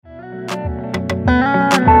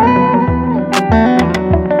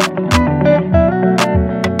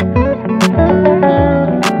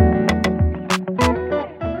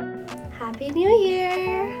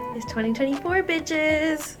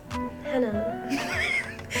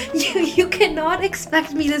You cannot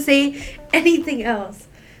expect me to say anything else.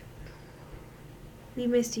 We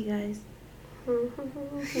missed you guys.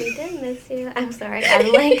 We did miss you. I'm sorry.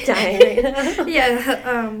 I'm like dying right now.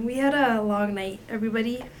 Yeah, we had a long night,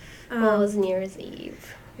 everybody. Well, it was New Year's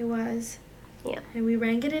Eve. It was. Yeah. And we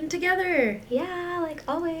rang it in together. Yeah, like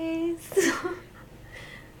always.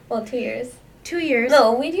 Well, 2 years. 2 years.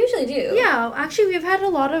 No, we usually do. Yeah, actually, we've had a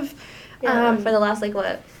lot of... Yeah, for the last, like,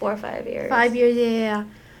 what, 4 or 5 years? 5 years, yeah.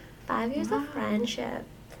 5 years of friendship.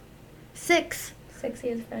 6. 6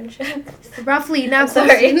 years friendship. Roughly, now.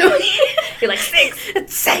 Sorry. No. You're like, 6.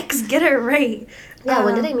 It's 6. Get it right. Yeah,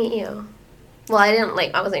 when did I meet you? Well,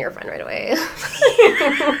 I wasn't your friend right away.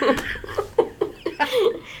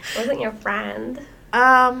 Wasn't your friend.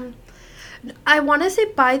 I want to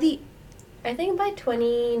say I think by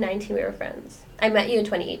 2019 we were friends. I met you in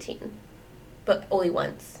 2018, but only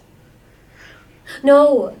once.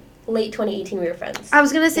 No, late 2018 we were friends. I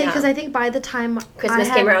was gonna say because I think by the time Christmas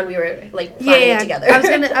came around, we were like planning it together.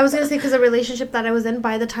 I was gonna say because the relationship that I was in,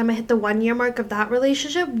 by the time I hit the 1 year mark of that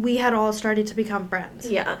relationship, we had all started to become friends.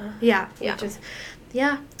 Yeah. Which is,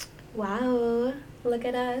 yeah. Wow, look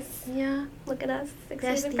at us. Yeah. Look at us. 6 Besties.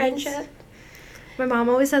 years of friendship. My mom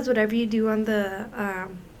always says whatever you do on the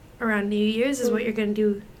around New Year's is what you're gonna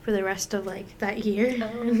do for the rest of like that year.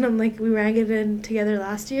 Oh. And I'm like, we rang it in together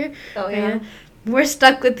last year. Oh yeah. And we're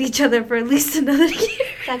stuck with each other for at least another year.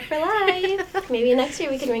 Stuck for life. Maybe next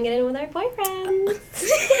year we can ring it in with our boyfriends.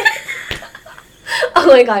 Oh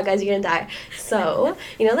my god, guys, you're gonna die. So,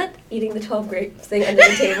 you know that eating the 12 grapes thing under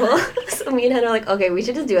the table? So me and Hannah are like, okay, we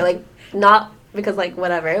should just do it, like, not because, like,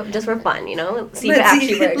 whatever, just for fun, you know? See if it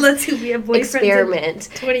actually works. Let's see if we have boyfriends. Experiment.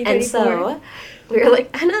 2024. And so, we were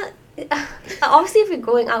like, Hannah, obviously if we're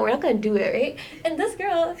going out, we're not gonna do it, right? And this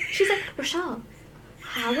girl, she's like, Rochelle,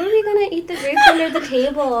 how are we gonna eat the grapes under the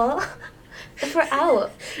table if we're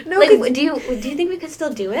out? No, like, do you think we could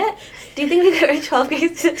still do it? Do you think we could eat 12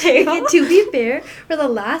 grapes to the table? To be fair, for the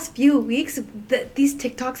last few weeks, these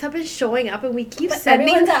TikToks have been showing up, and we keep sending.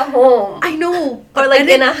 Everyone's at home. I know, Or like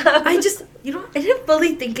in a house. I just, I didn't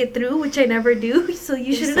fully think it through, which I never do. So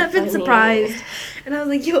you shouldn't have been surprised. And I was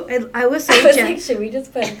like, I was so like, should we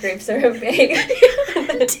just put grapes in a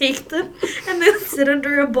bag? Take them and then sit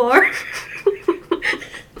under a bar.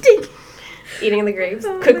 Eating the grapes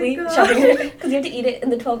Oh quickly, my God. shoving it because you have to eat it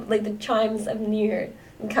in the 12, like the chimes of New Year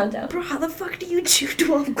countdown. Bro, how the fuck do you chew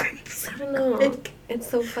 12 grapes? I don't know. Like, It's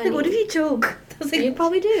so funny. what if you choke? I was like, You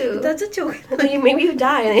probably do. That's a joke. Maybe you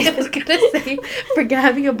die. And I was gonna say, forget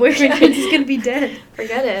having a boyfriend, you're just gonna be dead.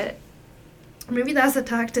 Forget it. Maybe that's a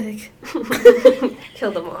tactic.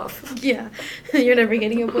 Kill them off. Yeah, you're never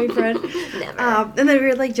getting a boyfriend. Never. And then we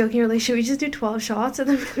were like joking, we were like, should we just do 12 shots?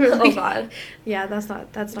 And then we were like, Oh God. yeah, that's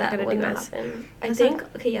not That gonna would do not us. happen. I That's think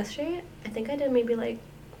yesterday I think I did maybe like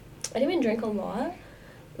I didn't even drink a lot.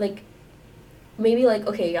 Like maybe like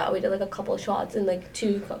we did like a couple shots and like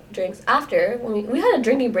 2 drinks after when we had a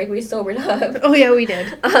drinking break. We sobered up. Oh yeah, we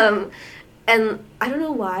did. And I don't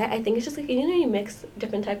know why. I think it's just like you mix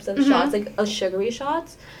different types of shots, like sugary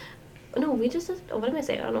shots. No, we just what am I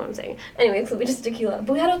saying? I don't know what I'm saying. Anyway, so we just tequila,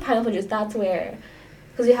 but we had a pineapple juice. That's where.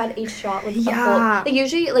 Because we had each shot with a full... Like,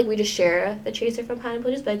 usually, like, we just share the chaser from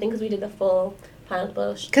pineapple juice, but I think because we did the full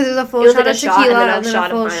pineapple... Because it was a full shot of tequila and then a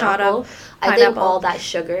full shot of pineapple. I think all that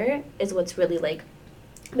sugar is what's really, like,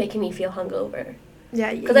 making me feel hungover.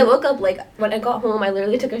 Yeah. Because I woke up, like, when I got home, I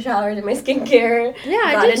literally took a shower, did my skincare,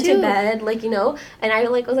 got into bed, like, and I,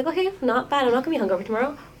 like, was like, okay, not bad, I'm not going to be hungover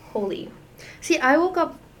tomorrow. Holy. See, I woke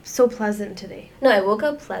up so pleasant today. No, I woke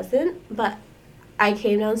up pleasant, but I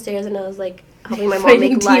came downstairs and I was, like... helping my mom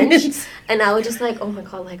make lunch, and I was just like, oh my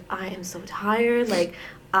god, like, I am so tired, like,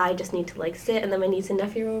 I just need to, like, sit, and then my niece and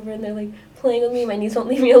nephew are over, and they're, like, playing with me, my niece won't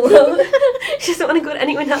leave me alone, she doesn't want to go to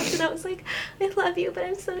anyone else, and I was like, I love you, but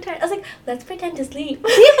I'm so tired. I was like, let's pretend to sleep.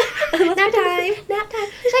 Nap time.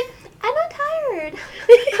 She's like, I'm not tired. I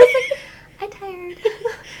was like, I'm tired.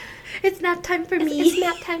 It's nap time for me. It's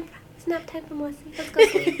nap time. It's nap time for Melissa. Let's go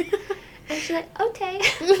sleep. And she's like, okay.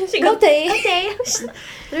 She goes, okay.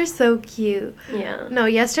 They're so cute. Yeah. No,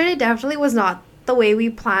 yesterday definitely was not the way we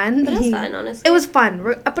planned. But it was fun, honestly. It was fun.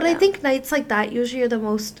 But I think nights like that usually are the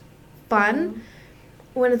most fun.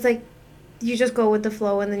 When it's like, you just go with the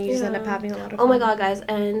flow and then you just end up having a lot of fun. Oh my god, guys.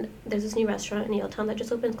 And there's this new restaurant in Yaletown that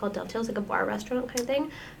just opened. It's called Dovetails, like a bar restaurant kind of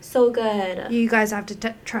thing. So good. You guys have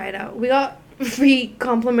to try it out. We got free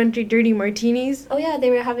complimentary dirty martinis. Oh yeah, they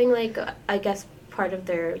were having like, I guess, part of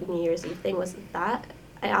their New Year's Eve thing was that.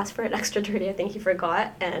 I asked for it extra dirty. I think he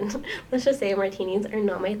forgot. And let's just say martinis are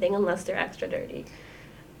not my thing unless they're extra dirty.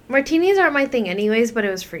 Martinis aren't my thing anyways, but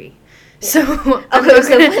it was free. So funny.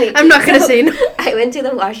 I'm not gonna say no. I went to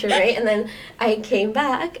the washroom, right, and then I came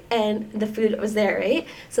back and the food was there, right.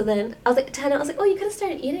 So then I was like, Tana, I was like, oh, you could have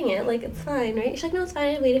started eating it, like it's fine, right? She's like, no, it's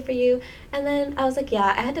fine. I waited for you. And then I was like,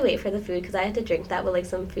 yeah, I had to wait for the food because I had to drink that with like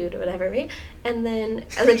some food or whatever, right? And then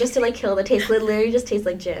I was like, just to like kill the taste, it literally just tastes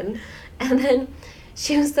like gin. And then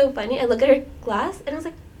she was so funny. I look at her glass and I was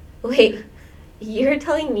like, wait, you're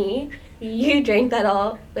telling me you drank that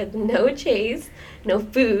all with no chase, no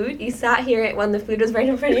food. You sat here when the food was right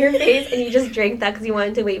in front of your face, and you just drank that because you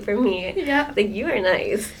wanted to wait for me. Yeah. Like, you are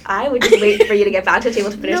nice. I would just wait for you to get back to the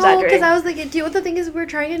table to finish that drink. No, because I was like, do you know what the thing is? We're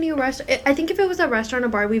trying a new restaurant. I think if it was a restaurant or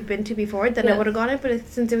bar we've been to before, then I would have gone it. But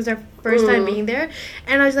since it was our first time being there,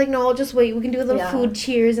 and I was like, no, I'll just wait. We can do a little food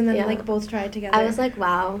cheers and then like both try it together. I was like,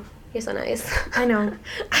 wow, you're so nice. I know.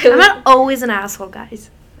 I'm not always an asshole,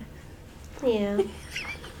 guys. Yeah.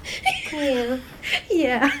 Yeah.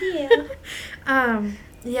 Yeah. Yeah.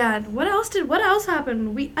 Yeah. What else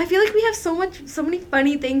happened? I feel like we have so many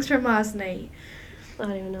funny things from last night. I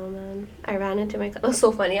don't even know, man. I ran into my cousin. It was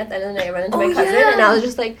so funny. At the end of the night, I ran into my cousin, and I was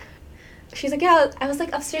just like, she's like, yeah, I was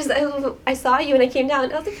like upstairs. I saw you, and I came down.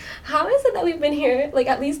 And I was like, how is it that we've been here like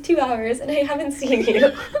at least 2 hours, and I haven't seen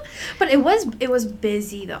you? But it was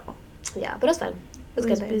busy though. Yeah, but it was fun. It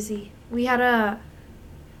was busy. We had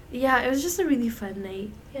it was just a really fun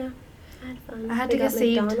night. Yeah, I had fun. I had to get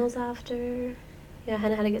saved. McDonald's after. Yeah,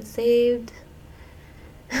 Hannah had to get saved.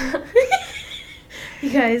 You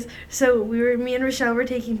guys, so me and Rochelle were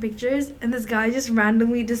taking pictures, and this guy just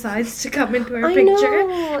randomly decides to come into our picture.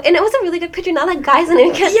 Know. And it was a really good picture. Now that guy's in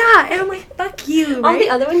it. Yeah, and I'm like, fuck you. All right? the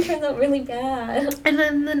other one turns out really bad. And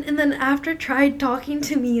then after tried talking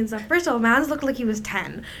to me and stuff. First of all, Mans looked like he was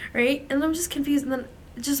 10, right? And I'm just confused. And then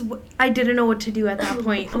I didn't know what to do at that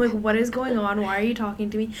point. I'm like, what is going on? Why are you talking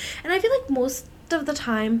to me? And I feel like most of the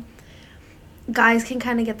time, guys can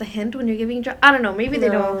kind of get the hint when you're giving I don't know, maybe they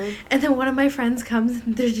don't. And then one of my friends comes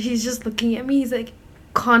and he's just looking at me. He's like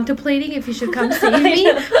contemplating if he should come save me.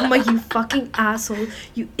 I'm like, you fucking asshole,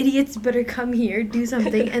 you idiots, better come here, do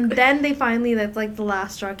something. And then they finally, that's like the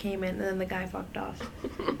last straw came in, and then the guy fucked off.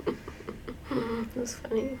 It was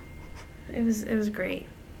funny. It was great.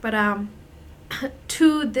 But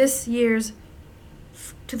to the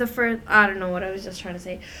first, I don't know what I was just trying to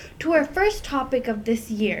say, to our first topic of this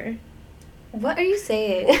year. What are you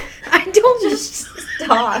saying? I don't just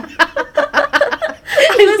stop.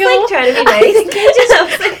 I was like trying to be nice.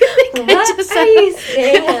 What are you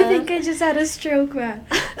saying? I think I just had a stroke, man.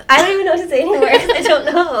 I don't even know what to say anymore because I don't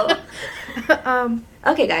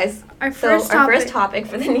know. Okay, guys. Our first topic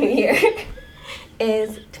for the new year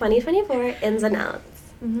is 2024 ins and outs.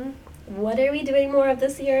 Mm-hmm. What are we doing more of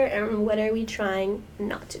this year, and what are we trying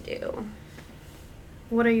not to do?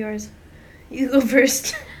 What are yours? You go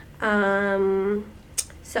first. Mine.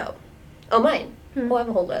 Oh, I have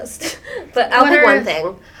a whole list. But I'll pick one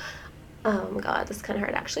thing. Oh my god, this is kind of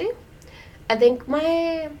hard actually. I think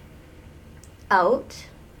my out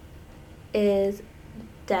is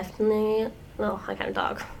definitely... No, I can't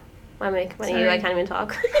talk. Why am I making fun of you? I can't even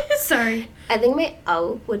talk. Sorry. I think my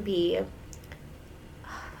out would be...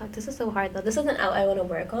 this is so hard though. This is an out I want to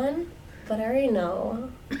work on. But I already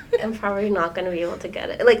know I'm probably not going to be able to get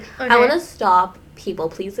it. Like, okay. I want to stop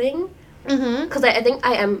people-pleasing. Because I think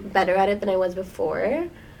I am better at it than I was before.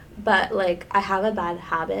 But, like, I have a bad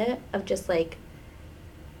habit of just, like,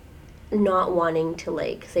 not wanting to,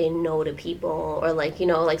 like, say no to people. Or, like, you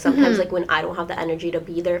know, like, sometimes, like, when I don't have the energy to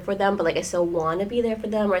be there for them. But, like, I still want to be there for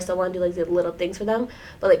them. Or I still want to do, like, the little things for them.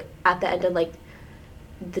 But, like, at the end of, like,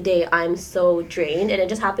 the day, I'm so drained. And it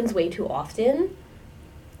just happens way too often.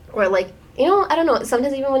 Or, like, you know, I don't know.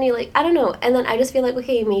 Sometimes even when you, like, I don't know. And then I just feel like,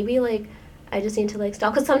 okay, maybe, like, I just need to, like,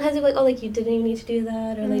 stop. Because sometimes you're like, oh, like, you didn't even need to do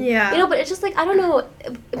that. Or, like, you know, but it's just, like, I don't know.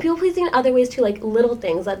 People pleasing in other ways, too. Like, little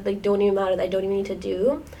things that, like, don't even matter, that I don't even need to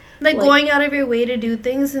do. Like going out of your way to do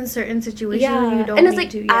things in certain situations when you don't and it's, need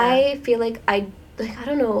like, to. I feel like I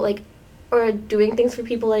don't know, like, or doing things for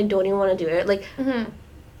people I don't even want to do it. Like,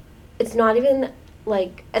 it's not even...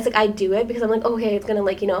 Like, it's like I do it because I'm like, okay, it's gonna,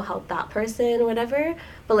 like, you know, help that person or whatever.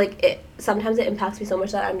 But, like, sometimes it impacts me so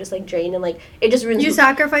much that I'm just, like, drained and, like, it just ruins... You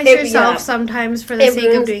sacrifice yourself sometimes for the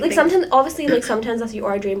sake of doing like, things. Sometimes, obviously, like, sometimes as you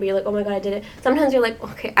are drained, but you're like, oh my god, I did it. Sometimes you're like,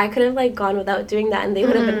 okay, I could have, like, gone without doing that and they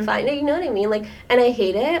would have been fine. You know what I mean? Like, and I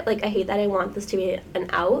hate it. Like, I hate that I want this to be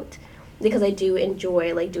an out because I do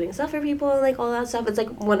enjoy, like, doing stuff for people and, like, all that stuff. It's, like,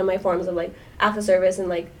 one of my forms of, like, after service and,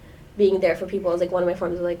 like, being there for people is, like, one of my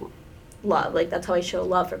forms of, like, love. Like, that's how I show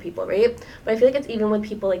love for people, right? But I feel like it's even when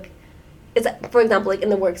people, like, it's, for example, like in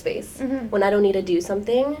the workspace, when I don't need to do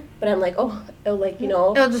something, but I'm like, oh, it'll like,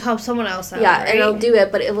 it'll just help someone else out. Yeah, right? and I'll do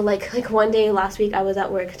it, but it will like one day last week I was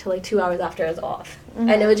at work till like 2 hours after I was off, and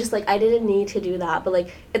it was just like I didn't need to do that, but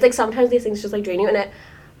like it's like sometimes these things just like drain you, and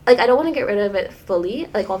I don't want to get rid of it fully.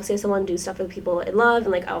 Like obviously I still want to do stuff with people I love,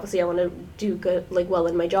 and like obviously I want to do good, like well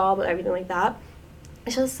in my job and everything like that.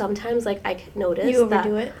 It's just sometimes like I notice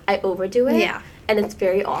that I overdo it, yeah, and it's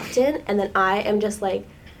very often, and then I am just like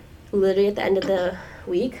literally at the end of the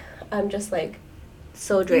week I'm just like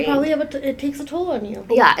so drained. You probably it takes a toll on you.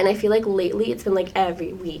 Yeah, and I feel like lately it's been like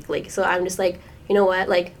every week, like so I'm just like, you know what,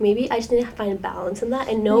 like maybe I just need to find balance in that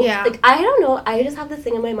and know, like I don't know, I just have this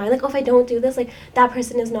thing in my mind like, oh, if I don't do this, like that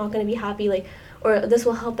person is not going to be happy, like, or this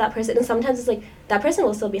will help that person, and sometimes it's like that person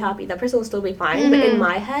will still be happy, that person will still be fine, but in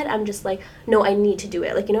my head I'm just like, no, I need to do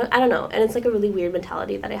it, like, you know, I don't know, and it's like a really weird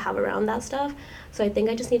mentality that I have around that stuff. So I think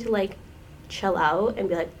I just need to like chill out and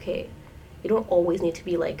be like, okay, you don't always need to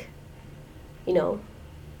be like, you know,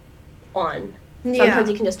 on. Sometimes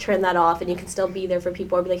you can just turn that off and you can still be there for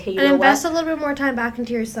people, or be like, hey, you know what? And invest a little bit more time back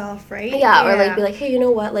into yourself, right? Yeah, or like be like, hey, you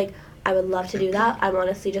know what? Like, I would love to do that. I'm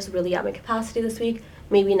honestly just really at my capacity this week.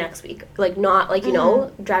 Maybe next week. Like, not like, you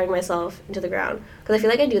know, dragging myself into the ground. Because I feel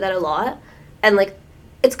like I do that a lot. And like,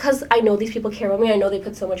 it's because I know these people care about me. I know they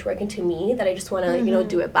put so much work into me that I just want to, you know,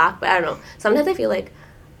 do it back. But I don't know. Sometimes I feel like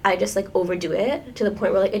I just like overdo it to the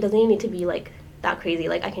point where like it doesn't even need to be like that crazy.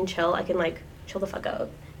 Like I can chill like chill the fuck out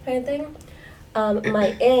kind of thing.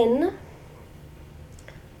 My in,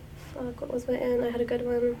 what was my in? I had a good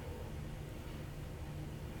one.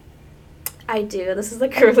 I do want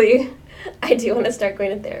to start going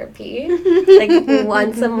to therapy like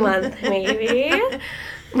once a month maybe.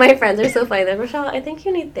 My friends are so funny. They're like, Rochelle, I think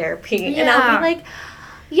you need therapy, and I'll be like,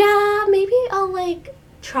 yeah, maybe I'll like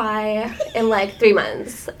try in like 3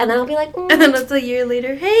 months, and then I'll be like, and then it's a year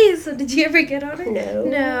later, hey, so did you ever get on it?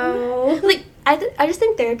 No. Like I just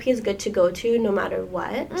think therapy is good to go to no matter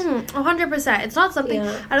what. 100%. It's not something,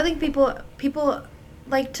 I don't think people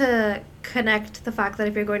like to connect the fact that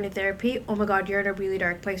if you're going to therapy, oh my god, you're in a really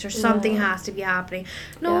dark place or something has to be happening.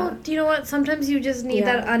 No, do you know what? Sometimes you just need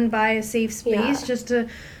that unbiased, safe space just to,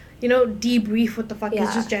 you know, debrief what the fuck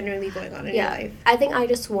is just genuinely going on in your life. I think I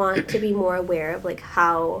just want to be more aware of, like,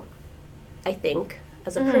 how I think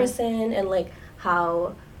as a person, and, like,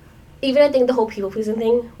 how... Even I think the whole people-pleasing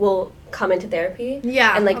thing will come into therapy.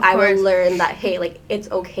 Yeah, and, like, I will learn that, hey, like, it's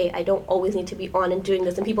okay. I don't always need to be on and doing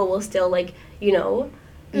this, and people will still, like, you know,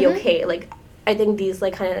 be okay. Like, I think these,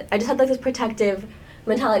 like, kind of... I just had, like, this protective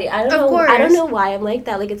mentality. I don't know why I'm like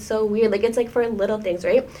that. Like, it's so weird. Like, it's like for little things,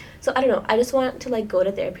 right? So I don't know, I just want to like go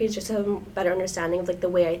to therapy just to have a better understanding of like the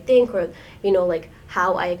way I think, or you know, like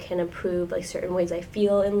how I can improve like certain ways I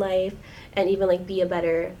feel in life, and even like be a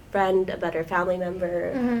better friend, a better family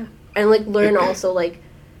member, and like learn also like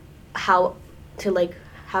how to like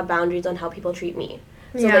have boundaries on how people treat me.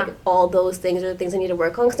 So like all those things are the things I need to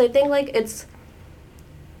work on, because I think like it's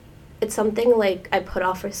something, like, I put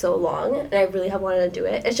off for so long, and I really have wanted to do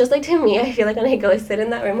it. It's just, like, to me, I feel like when I go sit in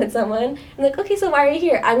that room with someone, I'm like, okay, so why are you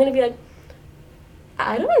here? I'm going to be like,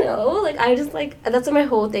 I don't know. Like, I just, like, that's what my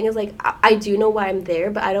whole thing is, like, I do know why I'm there,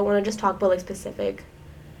 but I don't want to just talk about, like, specific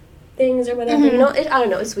things or whatever. You know, I don't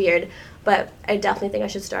know. It's weird, but I definitely think I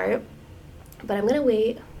should start. But I'm going to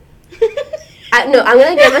wait. I'm going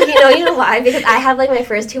to give it, you know why? Because I have, like, my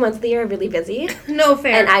first 2 months of the year are really busy. No,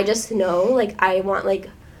 fair. And I just know, like, I want, like,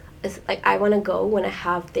 I want to go when I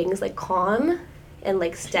have things, like, calm and,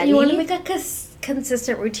 like, steady. You want to make a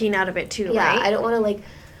consistent routine out of it, too, right? Yeah, I don't want to, like,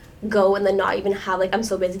 go and then not even have, like, I'm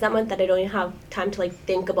so busy that month that I don't even have time to, like,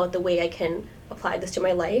 think about the way I can apply this to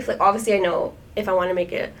my life. Like, obviously, I know if I want to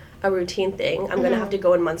make it a routine thing, I'm going to have to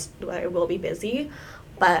go in months where I will be busy.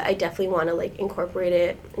 But I definitely want to, like, incorporate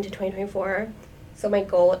it into 2024. So my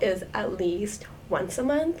goal is at least once a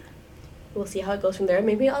month. We'll see how it goes from there.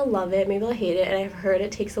 Maybe I'll love it. Maybe I'll hate it. And I've heard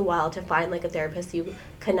it takes a while to find, like, a therapist you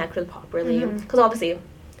connect with properly. Because obviously,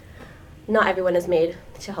 not everyone is made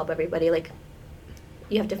to help everybody. Like,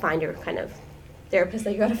 you have to find your kind of therapist.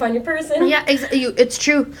 Like, you got to find your person. Yeah, it's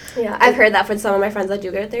true. Yeah, I've heard that from some of my friends that do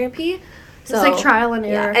go to therapy. So, it's like trial and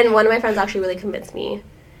error. Yeah, and one of my friends actually really convinced me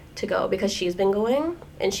to go because she's been going.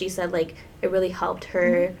 And she said, like, it really helped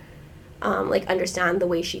her... like, understand the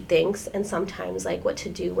way she thinks, and sometimes, like, what to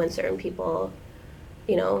do when certain people,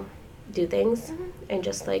 you know, do things, and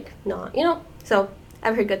just, like, not, you know. So,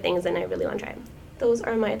 I've heard good things, and I really want to try them. That was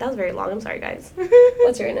very long. I'm sorry, guys.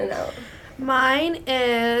 What's your in and out? Mine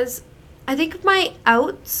is, I think my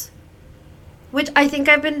outs, which I think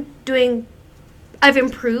I've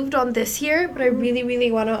improved on this year, but I really,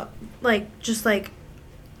 really want to, like, just, like,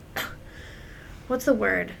 what's the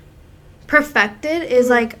word? perfected is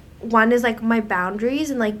like one is like my boundaries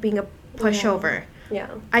and like being a pushover. Yeah.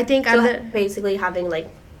 I think so basically having like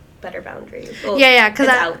better boundaries. Well, because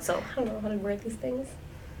out, so I don't know how to word these things.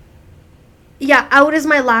 Yeah, out is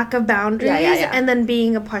my lack of boundaries, and then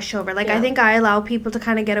being a pushover. Like, I think I allow people to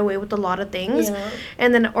kind of get away with a lot of things,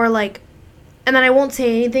 and then I won't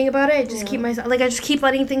say anything about it. I just keep myself, like, I just keep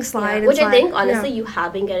letting things slide. Which I think, honestly, you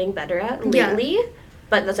have been getting better at lately.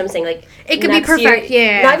 But that's what I'm saying, like, it could be perfect,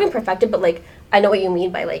 not even perfected, but, like, I know what you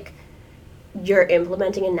mean by, like, you're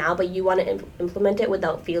implementing it now, but you want to implement it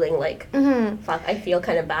without feeling like, fuck, I feel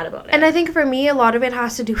kind of bad about it. And I think for me, a lot of it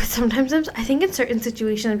has to do with sometimes I think in certain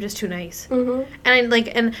situations I'm just too nice. And I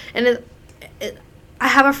like, I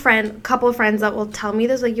have a couple of friends that will tell me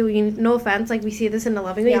this, like, you no offense, like, we see this in a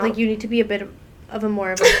loving way, like, you need to be a bit of a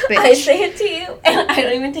more of a bitch. I say it to you, and I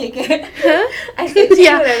don't even take it. I say it to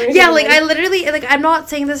you whatever. Yeah, like, I literally, like, I'm not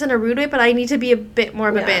saying this in a rude way, but I need to be a bit more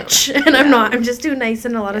of a bitch, and I'm not. I'm just too nice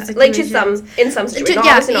in a lot of situations. Like, in some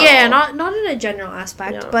situations. Not in a general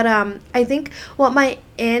aspect, but I think what my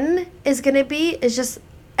in is gonna be is just,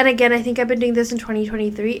 and again, I think I've been doing this in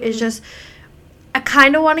 2023, is just, I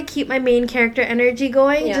kind of want to keep my main character energy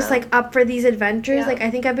going, just, like, up for these adventures. Like,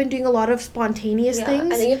 I think I've been doing a lot of spontaneous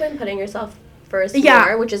things. I think you've been putting yourself first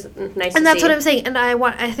more, which is nice and that's what I'm saying, and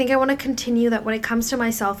I think I want to continue that when it comes to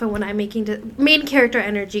myself and when I'm making the main character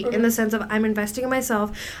energy, in the sense of I'm investing in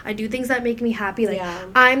myself, I do things that make me happy, like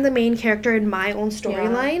I'm the main character in my own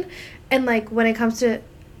storyline, and like when it comes to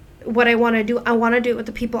what I want to do it with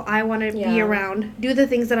the people I want to be around, do the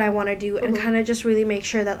things that I want to do, and kind of just really make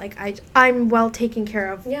sure that, like, I'm well taken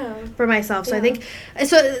care of for myself. So I think,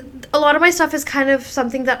 so a lot of my stuff is kind of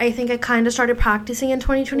something that I think I kind of started practicing in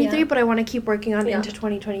 2023, but I want to keep working on into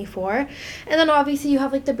 2024. And then obviously you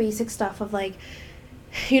have, like, the basic stuff of, like,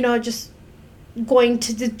 you know, just going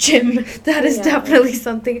to the gym. That is definitely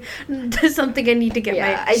something I need to get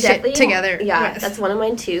my shit together. That's one of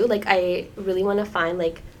mine too. Like, I really want to find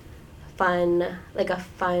like a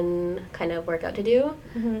fun kind of workout to do.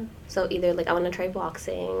 So either, like, I want to try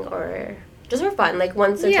boxing, or just for fun, like,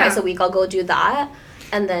 once or twice a week I'll go do that,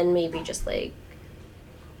 and then maybe just, like,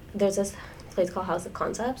 there's this place called House of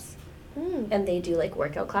Concepts, and they do, like,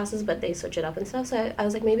 workout classes, but they switch it up and stuff. So I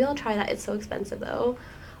was like, maybe I'll try that. It's so expensive though,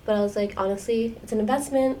 but I was like, honestly, it's an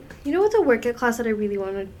investment. You know what's a workout class that I really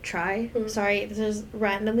want to try? Sorry, this is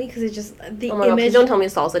randomly, because it's just the oh my image. God, don't tell me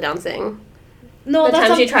salsa dancing. No, that's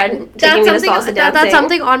something. You tried taking me to salsa dancing. That's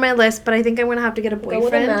something on my list, but I think I'm gonna have to get a boyfriend. Go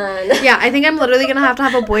with a man. Yeah, I think I'm literally gonna have to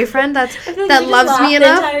have a boyfriend that loves me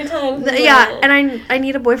enough. And I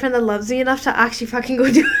need a boyfriend that loves me enough to actually fucking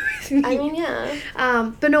go do it with me. I mean,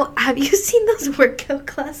 yeah. But no, have you seen those workout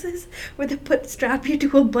classes where they strap you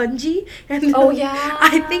to a bungee? And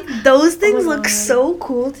I think those things look so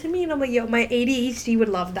cool to me, and I'm like, yo, my ADHD would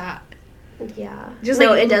love that. Yeah.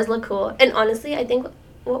 It does look cool. And honestly, I think,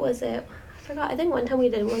 what was it? I think one time we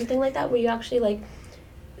did one thing like that where you actually, like,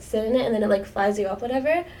 sit in it and then it, like, flies you up,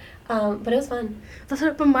 whatever. But it was fun.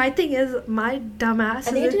 But my thing is, my dumbass.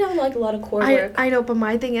 I think I did have, like, a lot of core work. I know, but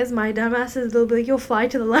my thing is, my dumbass is, they'll be like, you'll fly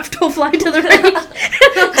to the left, you'll fly to the right.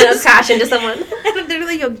 and I'll crash into someone. And they're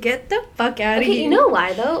like, you'll get the fuck out of here. Okay, you know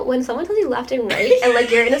why, though? When someone tells you left and right, and,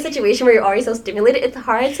 like, you're in a situation where you're already so stimulated, it's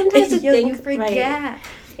hard sometimes to think you forget. Right.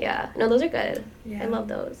 Yeah. No, those are good. Yeah. I love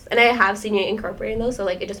those. And I have seen you incorporating those, so,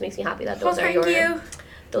 like, it just makes me happy that those are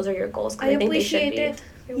your goals. I think they should be. It.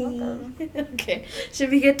 You're welcome. Okay. Should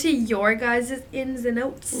we get to your guys' ins and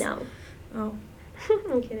outs? No. Oh.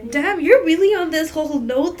 I'm kidding. Damn, you're really on this whole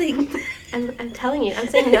no thing. I'm telling you. I'm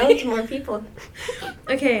saying no to more people.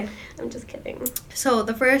 Okay. I'm just kidding. So,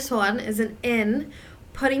 the first one is an in,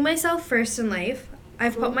 putting myself first in life.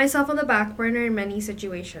 I've put myself on the back burner in many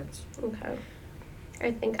situations. Okay. I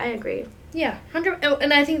think I agree. Yeah, 100.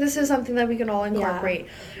 And I think this is something that we can all incorporate.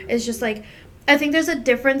 Yeah. It's just like, I think there's a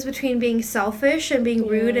difference between being selfish and being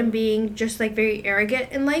rude and being just, like, very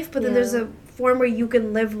arrogant in life. But then there's a form where you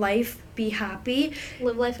can live life, be happy.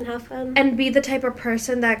 Live life and have fun. And be the type of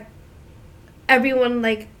person that everyone,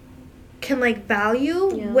 like, can, like,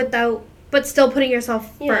 value without, but still putting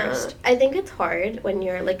yourself first. I think it's hard when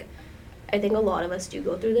you're, like, I think a lot of us do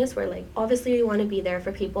go through this where, like, obviously we want to be there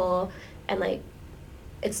for people, and, like,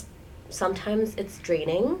 sometimes it's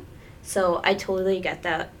draining. So I totally get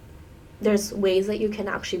that. There's ways that you can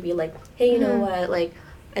actually be like, hey, you know what, like,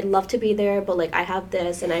 I'd love to be there, but, like, I have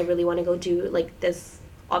this and I really want to go do, like, this.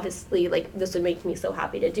 Obviously, like, this would make me so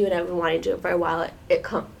happy to do, and I've been wanting to do it for a while. It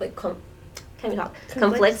conflicts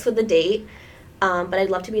with the date, but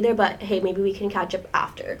I'd love to be there, but hey, maybe we can catch up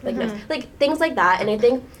after, like, like, things like that. And I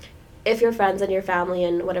think if your friends and your family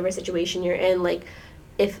and whatever situation you're in, like,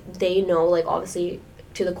 if they know, like, obviously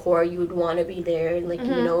to the core you would want to be there, and like,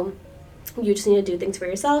 you know, you just need to do things for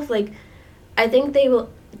yourself. Like, I think they will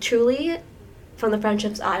truly, from the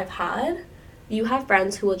friendships I've had, you have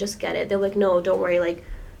friends who will just get it. They're like, no, don't worry, like,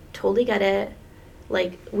 totally get it.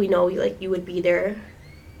 Like, we know, like, you would be there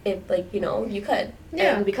if, like, you know, you could.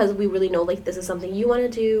 Yeah. And because we really know, like, this is something you want to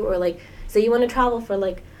do, or, like, say you want to travel for,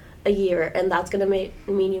 like, a year, and that's going to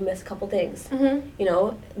mean you miss a couple things. You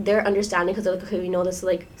know, they're understanding because they're like, okay, we know this is,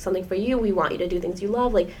 like, something for you. We want you to do things you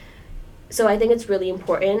love. Like, so I think it's really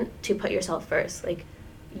important to put yourself first. Like,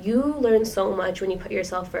 you learn so much when you put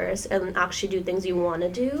yourself first and actually do things you want to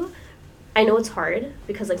do. I know it's hard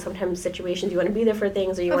because, like, sometimes situations you want to be there for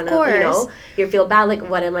things, or you want to, you know, you feel bad, like,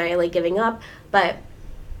 what am I, like, giving up? But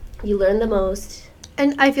you learn the most.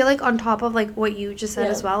 And I feel like on top of, like, what you just said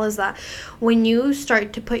as well, is that when you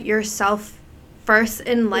start to put yourself first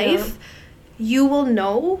in life, you will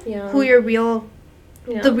know who your real,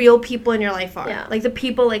 the real people in your life are. Like, the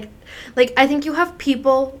people, like, I think you have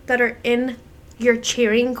people that are in your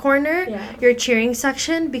cheering corner, your cheering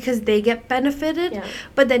section, because they get benefited.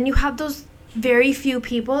 But then you have those very few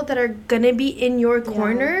people that are gonna be in your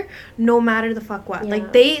corner no matter the fuck what.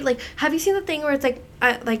 Like, they, like, have you seen the thing where it's like,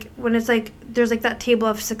 when it's like there's like that table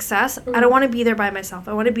of success? I don't want to be there by myself.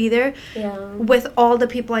 I want to be there with all the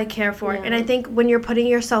people I care for. And I think when you're putting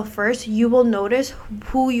yourself first, you will notice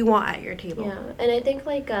who you want at your table. And I think,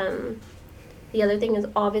 like, the other thing is,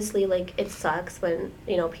 obviously, like, it sucks when,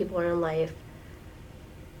 you know, people are in life,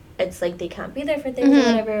 it's like they can't be there for things or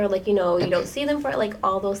whatever, or, like, you know, you don't see them for, like,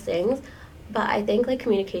 all those things. But I think, like,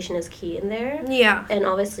 communication is key in there. And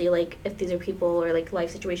obviously, like, if these are people or, like,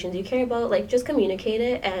 life situations you care about, like, just communicate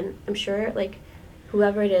it. And I'm sure, like,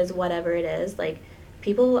 whoever it is, whatever it is, like,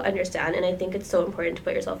 people will understand. And I think it's so important to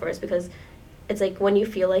put yourself first, because it's, like, when you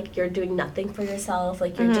feel like you're doing nothing for yourself,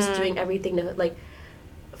 like, you're just doing everything to, like,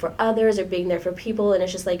 for others, or being there for people, and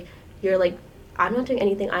it's just, like, you're, like, I'm not doing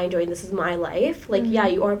anything I enjoy, and this is my life. Like,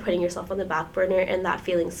 you are putting yourself on the back burner, and that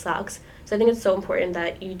feeling sucks. So I think it's so important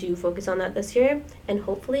that you do focus on that this year, and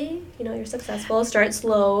hopefully, you know, you're successful. Start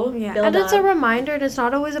slow. Build and it's up. a reminder, and it's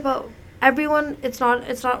not always about everyone. It's not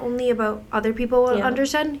only about other people will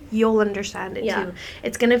understand. You'll understand it too.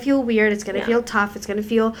 It's gonna feel weird. It's gonna feel tough. It's gonna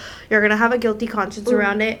feel, you're gonna have a guilty conscience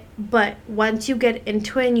around it. But once you get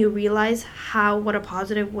into it and you realize what a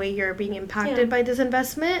positive way you're being impacted by this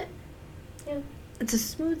investment, it's a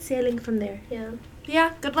smooth sailing from there.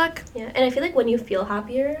 Yeah, good luck. And I feel like when you feel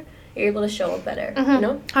happier, you're able to show up better, you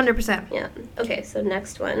know? 100%. Okay, so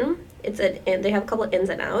next one, they have a couple ins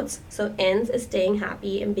and outs. So ins is staying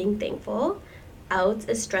happy and being thankful. Outs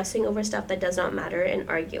is stressing over stuff that does not matter and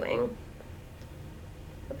arguing.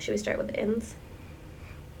 Should we start with the ins?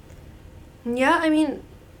 Yeah, I mean,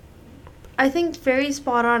 I think very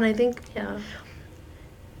spot on. I think I'm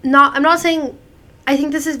not saying, I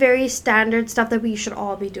think this is very standard stuff that we should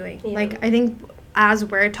all be doing. Like, I think as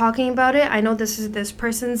we're talking about it, I know this is this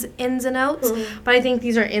person's ins and outs, but I think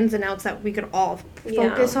these are ins and outs that we could all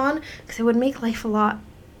focus on, because it would make life a lot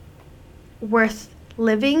worth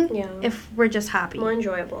living if we're just happy. More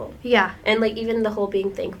enjoyable. And, like, even the whole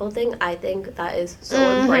being thankful thing, I think that is so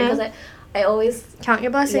important, because I always... Count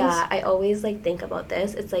your blessings. I always, like, think about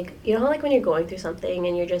this. It's like, you know how, like, when you're going through something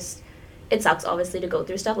and you're just... It sucks, obviously, to go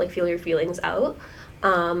through stuff, like, feel your feelings out.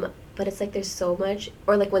 But it's like there's so much,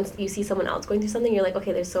 or like when you see someone else going through something, you're like,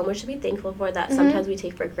 okay, there's so much to be thankful for that sometimes we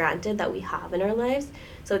take for granted that we have in our lives.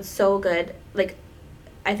 So it's so good. Like,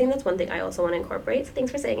 I think that's one thing I also want to incorporate. So thanks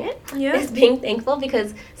for saying it. Is being thankful,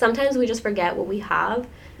 because sometimes we just forget what we have.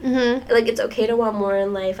 Like, it's okay to want more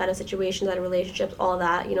in life, out of situations, out of relationships, all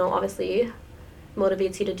that, you know, obviously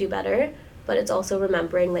motivates you to do better. But it's also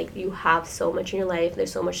remembering, like, you have so much in your life.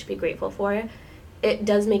 There's so much to be grateful for. It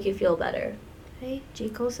does make you feel better. Hey, J.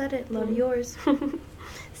 Cole said it. Love yours.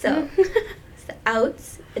 So,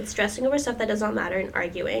 outs, it's stressing over stuff that does not matter and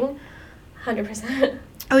arguing. 100%.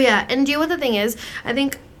 Oh, yeah. And do you know what the thing is? I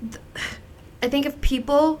think if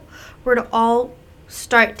people were to all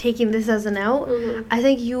start taking this as an out, I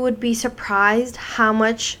think you would be surprised how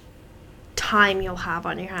much time you'll have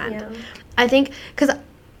on your hand. I think, because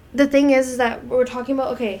the thing is that we're talking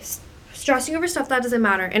about, okay, stressing over stuff that doesn't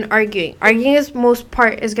matter, and arguing is most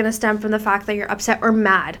part is going to stem from the fact that you're upset or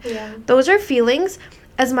mad. Those are feelings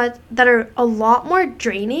as much that are a lot more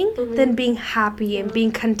draining than being happy and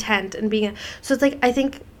being content and being so it's like, I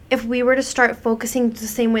think if we were to start focusing the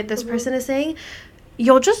same way this person is saying,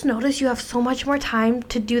 you'll just notice you have so much more time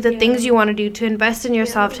to do the things you want to do, to invest in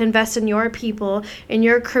yourself, to invest in your people, in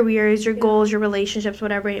your careers, your goals, your relationships,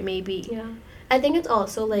 whatever it may be. I think it's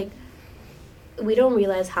also like, we don't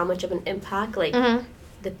realize how much of an impact, like,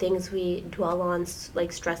 the things we dwell on,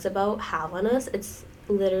 like, stress about, have on us. It's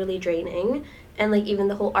literally draining. And, like, even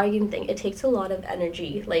the whole arguing thing, it takes a lot of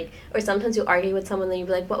energy. Like, or sometimes you argue with someone and you'd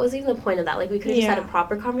be like, what was even the point of that? Like, we could have just had a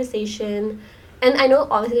proper conversation. And I know,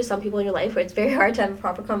 obviously, there's some people in your life where it's very hard to have a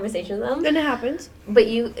proper conversation with them. And it happens. But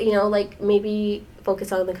you know, like, maybe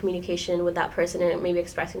focus on the communication with that person and maybe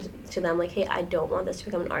expressing to them, like, hey, I don't want this to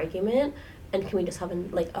become an argument. And can we just have,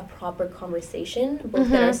 a proper conversation? Both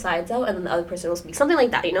get our sides out, and then the other person will speak. Something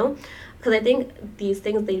like that, you know? Because I think these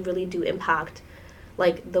things, they really do impact,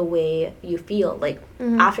 like, the way you feel. Like,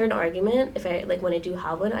 after an argument, if I, like, when I do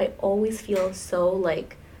have one, I always feel so,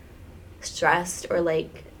 like, stressed or,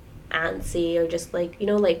 like, antsy or just, like, you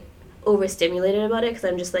know, like, overstimulated about it, because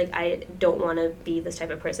I'm just, like, I don't want to be this type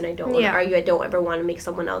of person. I don't want to argue. I don't ever want to make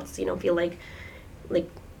someone else, you know, feel like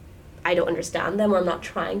I don't understand them or I'm not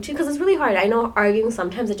trying to, because it's really hard. I know arguing,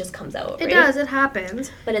 sometimes it just comes out, It does. It happens.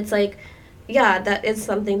 But it's, like, yeah, that is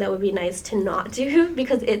something that would be nice to not do,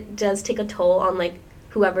 because it does take a toll on, like,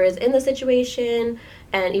 whoever is in the situation,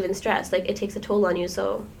 and even stress. Like, it takes a toll on you,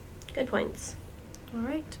 so good points. All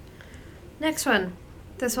right. Next one.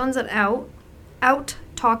 This one's an out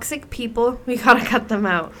toxic people. We gotta cut them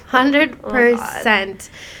out. 100%.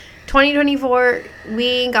 2024, we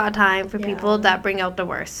ain't got time for people that bring out the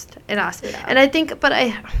worst in us. Yeah. And I think,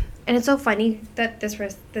 and it's so funny that this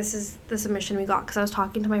is the submission we got, because I was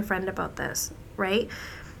talking to my friend about this, right?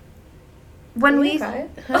 When we cry?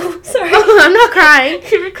 Oh, sorry. I'm not crying.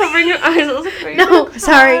 You were covering your eyes. I was like, no,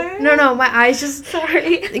 sorry. No, my eyes just...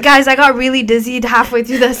 Sorry. Guys, I got really dizzy halfway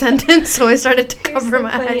through the sentence, so I started to cover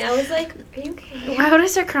my eyes. I was like, are you okay? Why would I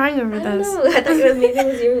start crying over this? I don't know. I thought maybe it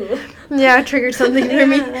was you. Yeah, it triggered something for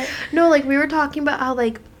me. No, like, we were talking about how,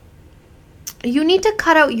 like, you need to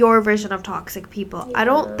cut out your version of toxic people. Yeah. I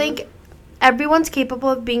don't think... Everyone's capable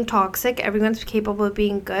of being toxic. Everyone's capable of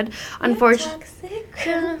being good. Unfortunately,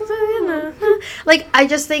 like, I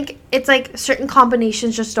just think it's like certain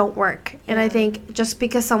combinations just don't work. And I think just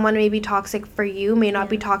because someone may be toxic for you may not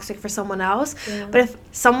be toxic for someone else. Yeah. But if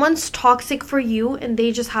someone's toxic for you and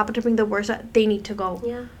they just happen to bring the worst, they need to go.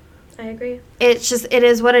 Yeah, I agree. It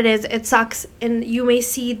is what it is. It sucks. And you may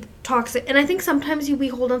see toxic, and I think sometimes we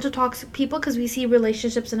hold on to toxic people because we see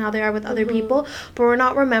relationships and how they are with other people, but we're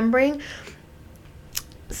not remembering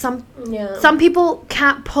some people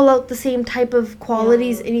can't pull out the same type of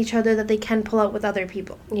qualities in each other that they can pull out with other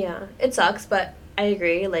people. Yeah, it sucks, but I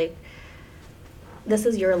agree. Like, this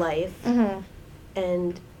is your life,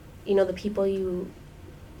 and, you know, the people you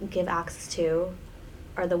give access to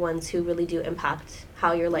are the ones who really do impact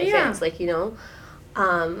how your life is. Like, you know,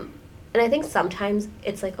 and I think sometimes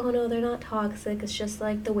it's like, oh no, they're not toxic, it's just,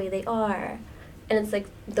 like, the way they are. And it's, like,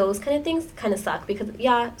 those kind of things kind of suck, because,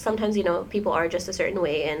 sometimes, you know, people are just a certain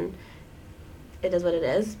way, and it is what it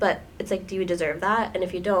is. But it's, like, do you deserve that? And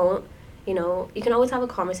if you don't, you know, you can always have a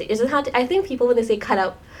conversation. It doesn't have to, I think people, when they say cut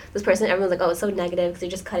out this person, everyone's like, oh, it's so negative because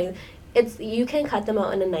you're just cutting. You can cut them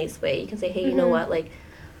out in a nice way. You can say, hey, you know what, like,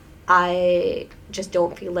 I just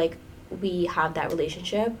don't feel like we have that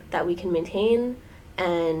relationship that we can maintain,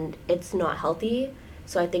 and it's not healthy.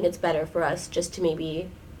 So I think it's better for us just to maybe,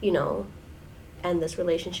 you know, end this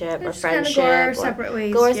relationship or friendship, go our separate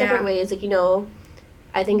ways. Go our separate ways. Like, you know,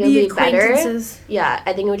 I think it would be better. Yeah,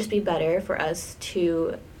 I think it would just be better for us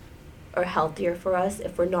to, or healthier for us,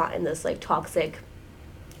 if we're not in this, like, toxic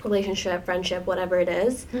relationship, friendship, whatever it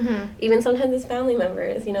is. Even sometimes it's family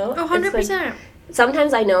members, you know? 100%. Like,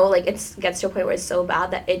 sometimes I know, like, it gets to a point where it's so bad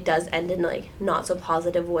that it does end in, like, not so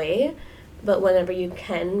positive way. But whenever you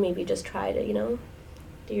can, maybe just try to, you know,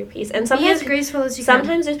 do your piece. And sometimes, be as graceful as you can.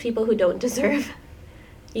 Sometimes there's people who don't deserve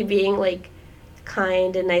you being, like,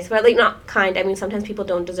 kind and nice. But, like, not kind. I mean, sometimes people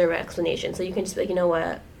don't deserve an explanation. So you can just be like, you know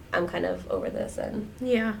what, I'm kind of over this. And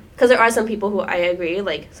because there are some people who I agree,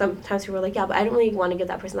 like, sometimes people are like, yeah, but I don't really want to give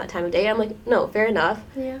that person that time of day. I'm like, no, fair enough.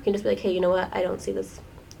 Yeah. You can just be like, hey, you know what, I don't see this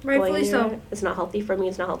rightfully so. It's not healthy for me.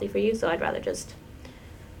 It's not healthy for you. So I'd rather just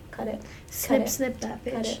cut it. Snip that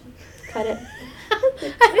bitch. Cut it.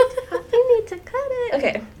 You need to cut it.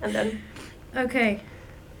 Okay, I'm done. Okay.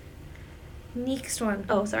 Next one.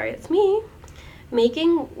 Oh, sorry, it's me.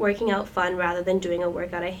 Making working out fun rather than doing a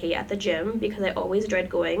workout I hate at the gym, because I always dread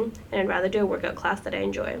going, and I'd rather do a workout class that I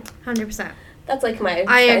enjoy. 100%. That's, like, my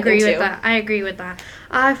I agree with that.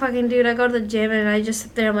 I fucking, dude, I go to the gym and I just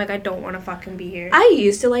sit there, I'm like, I don't want to fucking be here. I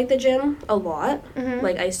used to like the gym a lot.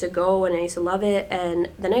 Like, I used to go and I used to love it, and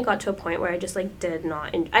then I got to a point where I just, like, did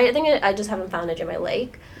not I think I just haven't found a gym I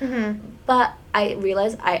like. But I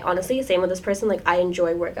realized I honestly, same with this person, like, I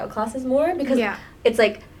enjoy workout classes more, because it's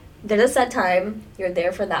like, there's a set time, you're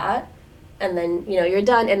there for that, and then, you know, you're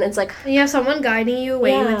done, and it's like... You have someone guiding you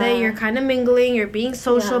away with it. You're kind of mingling. You're being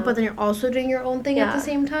social, but then you're also doing your own thing at the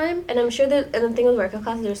same time. And I'm sure that... And the thing with workout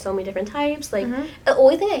classes, there's so many different types. Like, the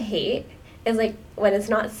only thing I hate is, like, when it's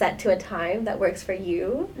not set to a time that works for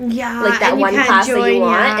you. Yeah. Like, that one class that you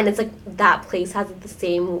want, and it's, like, that place has it the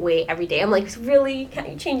same way every day. I'm like, really? Can't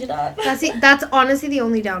you change it up? That's honestly the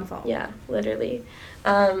only downfall. Yeah, literally.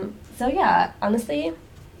 So, yeah, honestly...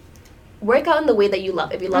 Work out in the way that you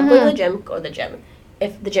love. If you love going to the gym, go to the gym.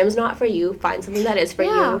 If the gym's not for you, find something that is for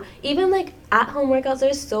you. Even, like, at-home workouts,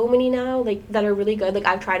 there's so many now, like, that are really good. Like,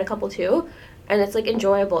 I've tried a couple, too. And it's, like,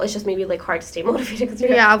 enjoyable. It's just maybe, like, hard to stay motivated because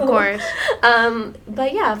you're of course.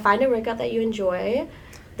 But, yeah, find a workout that you enjoy.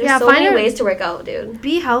 There's so many ways to work out, dude.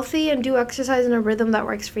 Be healthy and do exercise in a rhythm that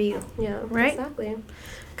works for you. Yeah, right? Exactly.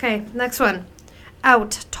 Okay, next one.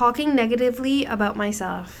 Out. Talking negatively about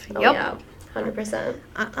myself. Oh, yeah. 100%.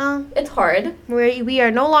 It's hard. We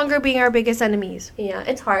are no longer being our biggest enemies. Yeah,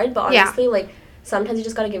 it's hard, but honestly, like, sometimes you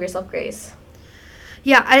just gotta give yourself grace.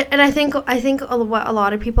 Yeah, I think what a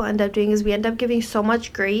lot of people end up doing is we end up giving so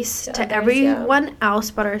much grace to others, everyone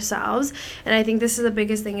else but ourselves. And I think this is the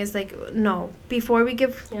biggest thing is, like, no. Before we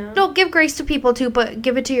give... No, give grace to people, too, but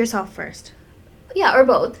give it to yourself first. Yeah, or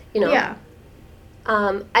both, you know. Yeah.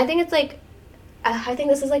 I think it's, like... I think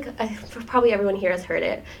this is, like... probably everyone here has heard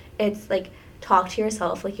it. It's, like... Talk to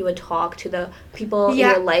yourself like you would talk to the people in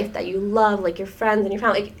your life that you love, like your friends and your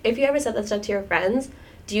family. Like, if you ever said that stuff to your friends,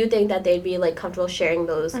 do you think that they'd be, like, comfortable sharing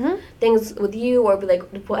those things with you, or be like,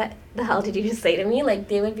 what the hell did you just say to me? Like,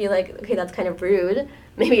 they would be like, okay, that's kind of rude.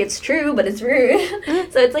 Maybe it's true, but it's rude.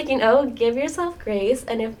 So it's like, you know, give yourself grace.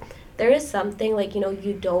 And if there is something, like, you know,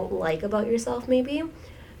 you don't like about yourself, maybe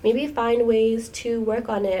find ways to work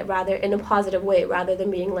on it rather in a positive way, rather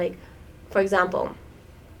than being like, for example,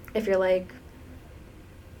 if you're like,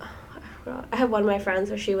 I have one of my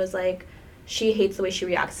friends where she was like, she hates the way she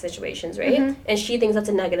reacts to situations, right? And she thinks that's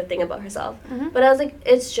a negative thing about herself. But I was like,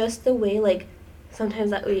 it's just the way, like,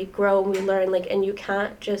 sometimes that we grow and we learn, like, and you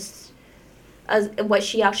can't just... As what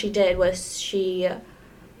she actually did was she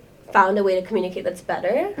found a way to communicate that's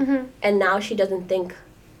better, and now she doesn't think...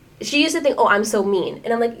 She used to think, oh, I'm so mean.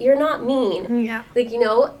 And I'm like, you're not mean. Yeah. Like, you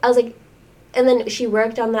know, I was like... And then she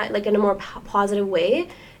worked on that, like, in a more positive way.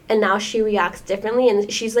 And now she reacts differently,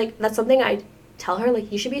 and she's like, that's something I tell her,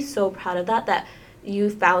 like, you should be so proud of that you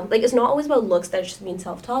found, like, it's not always about looks that just mean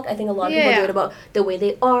self-talk. I think a lot of people do it about the way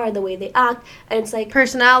they are, the way they act, and it's like...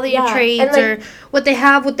 Personality traits, and, like, or what they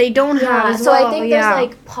have, what they don't have as so well. I think there's,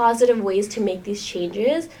 like, positive ways to make these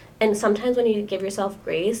changes, and sometimes when you give yourself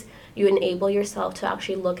grace, you enable yourself to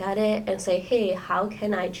actually look at it and say, hey, how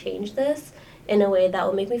can I change this in a way that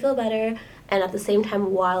will make me feel better, and at the same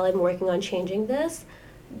time, while I'm working on changing this,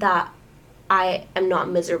 that I am not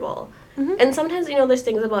miserable. And sometimes, you know, there's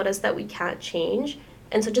things about us that we can't change.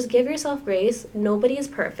 And so just give yourself grace. Nobody is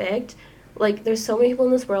perfect. Like, there's so many people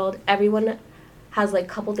in this world. Everyone has, like, a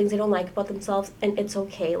couple things they don't like about themselves, and it's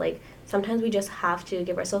okay. Like, sometimes we just have to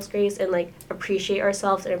give ourselves grace and, like, appreciate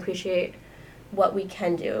ourselves and appreciate what we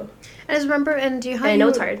can do. And just remember, and do you I know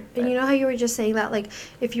it's hard. And you know how you were just saying that, like,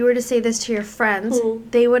 if you were to say this to your friends,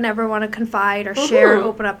 they would never want to confide or share or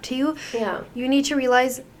open up to you. Yeah. You need to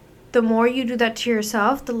realize the more you do that to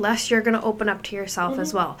yourself, the less you're going to open up to yourself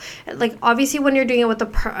as well. Like, obviously, when you're doing it with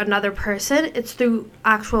another person, it's through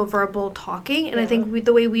actual verbal talking. And I think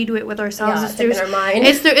the way we do it with ourselves is through... in our mind.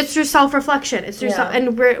 It's through self-reflection. It's through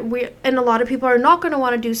and and a lot of people are not going to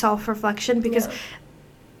want to do self-reflection because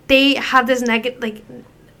they have this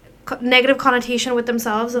negative connotation with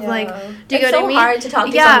themselves of like, do you get what I mean? It's so hard to talk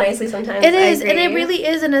to yourself nicely sometimes. It is, and it really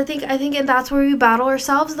is, and I think and that's where we battle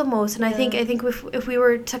ourselves the most. And I think if we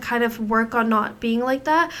were to kind of work on not being like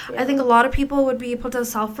that, I think a lot of people would be able to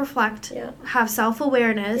self-reflect, have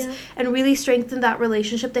self-awareness, and really strengthen that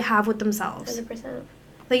relationship they have with themselves. 100%.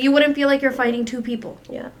 Like, you wouldn't feel like you're fighting two people.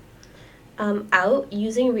 Yeah. Out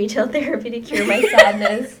using retail therapy to cure my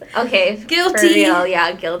sadness. Okay. Guilty. For real,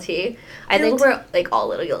 yeah, guilty. I think we're, like, all a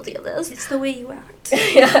little guilty of this. It's the way you act.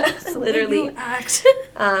 It's literally. The way you act.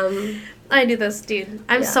 I do this, dude.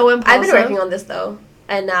 I'm so impulsive. I've been working on this, though,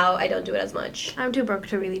 and now I don't do it as much. I'm too broke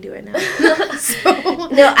to really do it now.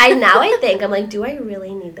 No, I think, I'm like, do I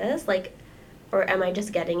really need this? Like, or am I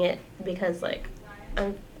just getting it because, like,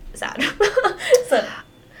 I'm sad? So...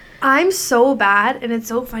 I'm so bad, and it's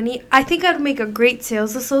so funny. I think I'd make a great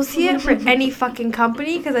sales associate for any fucking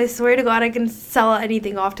company, because I swear to God, I can sell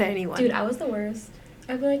anything off to anyone. Dude, I was the worst.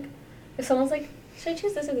 I'd be like, if someone's like, should I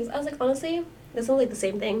choose this or this? I was like, honestly, this is like the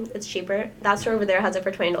same thing. It's cheaper. That store over there has it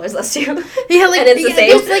for $20 less too. Yeah, like, and it's the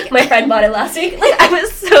same. Like, my friend bought it last week. Like, I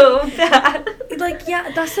was so bad. like,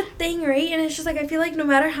 yeah, that's the thing, right? And it's just like, I feel like no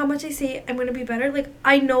matter how much I say I'm gonna be better, like,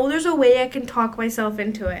 I know there's a way I can talk myself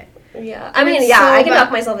into it. Yeah, I mean, yeah, so I can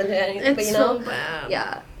talk myself into anything, but you know, so bad.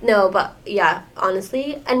 Yeah, no, but yeah,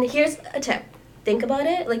 honestly, and here's a tip: think about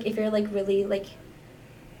it. Like, if you're like really like,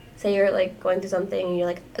 say you're like going through something, and you're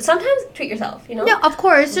like, sometimes treat yourself, you know. Yeah, of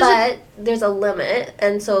course. But there's a limit,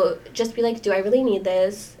 and so just be like, do I really need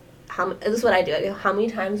this? This is what I do. How many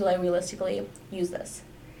times will I realistically use this?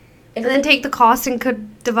 And then take the cost and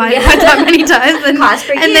could divide it by that many times, and cost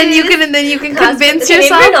per and then you can convince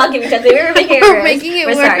yourself. Maybe we're not giving tips. Maybe we're making it worse. Making it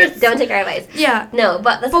worse. Sorry. Don't take our advice. Yeah. No,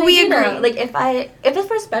 but that's what we agree. Now. Like if it's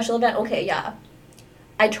for a special event, okay, yeah.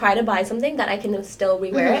 I try to buy something that I can still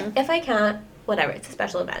rewear it. If I can't, whatever. It's a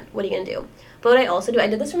special event. What are you gonna do? But what I also do, I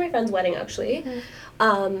did this for my friend's wedding actually.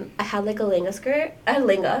 I had like a lehenga skirt. I had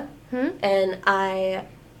lehenga, and I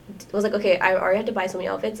was like, okay, I already had to buy so many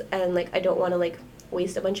outfits, and like I don't want to like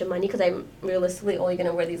waste a bunch of money because I'm realistically only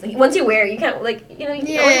gonna wear these. Like once you wear it, you can't like you can only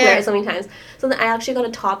wear it so many times. So then I actually got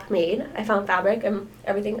a top made. I found fabric and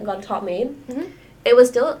everything. I got a top made. It was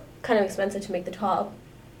still kind of expensive to make the top.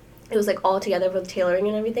 It was like all together with tailoring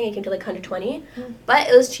and everything. It came to like $120, but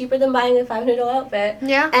it was cheaper than buying a $500 outfit.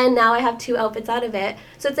 Yeah. And now I have 2 outfits out of it.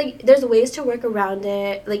 So it's like there's ways to work around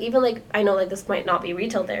it. Like even like I know like this might not be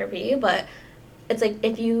retail therapy, but it's like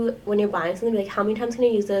when you're buying something, be like, how many times can I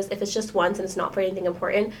use this? If it's just once and it's not for anything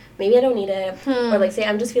important, maybe I don't need it. Or like say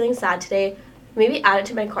I'm just feeling sad today, maybe add it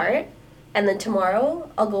to my cart, and then tomorrow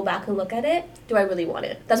I'll go back and look at it. Do I really want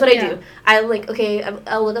it? That's what I do. I'm like, okay,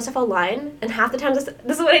 I'll look at stuff online, and half the time this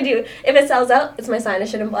is what I do. If it sells out, it's my sign I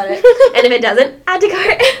shouldn't have bought it. And if it doesn't, add to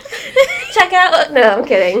cart. Check out. No, I'm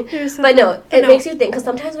kidding. But no, it makes you think, because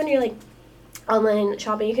sometimes when you're like online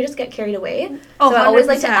shopping, you can just get carried away. So I always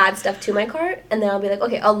like to add stuff to my cart, and then I'll be like,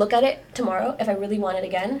 okay, I'll look at it tomorrow if I really want it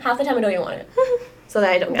again. Half the time I don't even want it. So that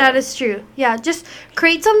I don't get That is true. Yeah, just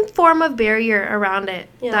create some form of barrier around it.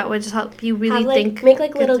 Yeah. That would just help you really think. Make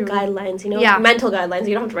like little guidelines, you know? Yeah. Mental guidelines.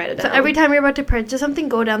 You don't have to write it down. So every time you're about to purchase something,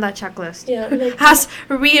 go down that checklist. Yeah. Like,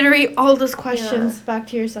 reiterate all those questions back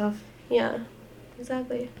to yourself. Yeah,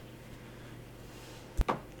 exactly.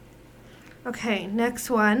 Okay, next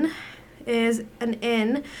one is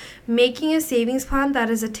making a savings plan that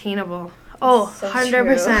is attainable. Oh, so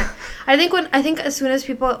 100%. True. I think as soon as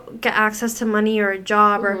people get access to money or a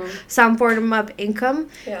job or some form of income,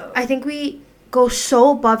 I think we go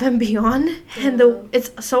so above and beyond, and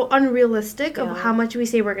it's so unrealistic of how much we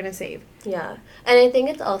say we're gonna save. Yeah, and I think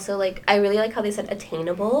it's also like I really like how they said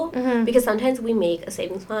attainable, because sometimes we make a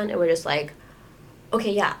savings plan and we're just like,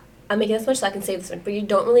 okay, yeah, I'm making this much so I can save this much, but you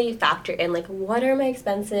don't really factor in like what are my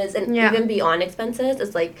expenses, and even beyond expenses,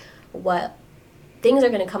 it's like what things are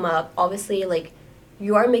going to come up. Obviously, like,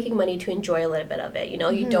 you are making money to enjoy a little bit of it, you know?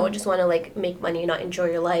 You don't just want to, like, make money and not enjoy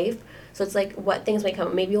your life. So it's, like, what things may come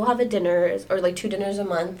up. Maybe you'll have a dinner, or, like, 2 dinners a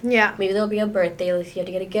month. Yeah. Maybe there'll be a birthday, like, you have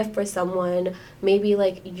to get a gift for someone. Maybe,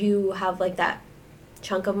 like, you have, like, that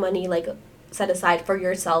chunk of money, like, set aside for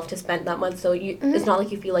yourself to spend that month. So it's not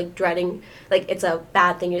like you feel like dreading, like, it's a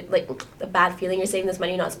bad thing, like, a bad feeling you're saving this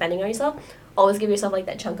money, you're not spending on yourself. Always give yourself like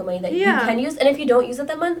that chunk of money that you can use, and if you don't use it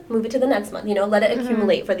that month, move it to the next month, you know, let it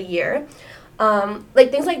accumulate for the year.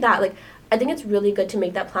 Like things like that. Like I think it's really good to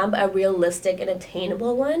make that plan, but a realistic and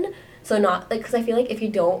attainable one. So not like, because I feel like if you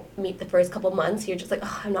don't meet the first couple months, you're just like,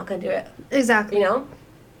 oh, I'm not gonna do it. Exactly. You know,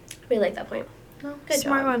 really like that point. Oh, good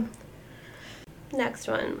smart job. One. Next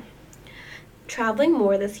one. Traveling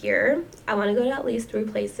more this year. I want to go to at least 3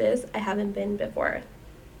 places I haven't been before.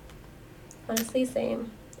 Honestly,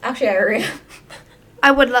 same. Actually, I agree. I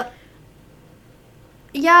would love.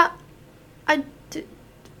 Yeah, I.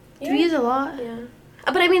 3 is a lot. Yeah,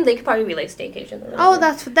 but I mean, they could probably be like staycations. Oh,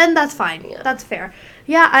 that's fine. Yeah. That's fair.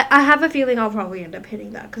 Yeah, I have a feeling I'll probably end up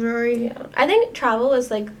hitting that because we're already. Yeah, I think travel is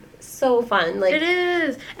like so fun. Like it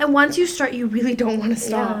is, and once you start, you really don't want to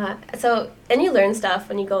stop. Yeah. So and you learn stuff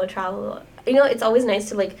when you go travel. You know, it's always nice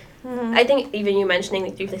to like. I think even you mentioning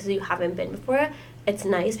like 3 places you haven't been before. It's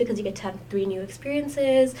nice because you get to have 3 new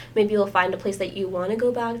experiences. Maybe you'll find a place that you want to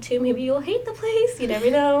go back to. Maybe you'll hate the place. You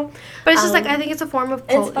never know. But it's just like, I think it's a form of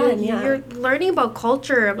culture. It's fun, You're learning about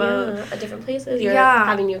culture, about different places. You're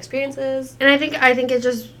having new experiences. And I think it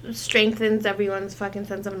just strengthens everyone's fucking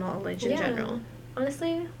sense of knowledge in general.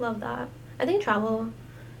 Honestly, love that. I think travel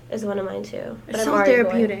is one of mine too. But it's so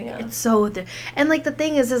therapeutic. It's so and like the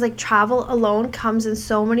thing is like travel alone comes in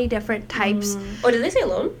so many different types. Oh, did they say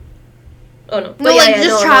alone? Oh, no. No,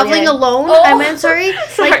 just traveling alone. Oh. I meant, sorry.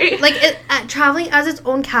 Sorry. Traveling as its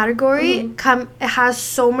own category, it has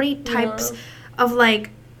so many types of, like,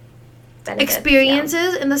 benefits,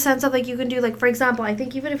 experiences in the sense of, like, you can do, like, for example, I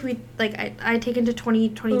think even if we, like, I take into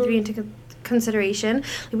 2023 into consideration.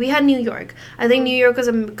 Like, we had New York. I think New York was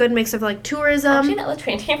a good mix of like tourism. Actually, that was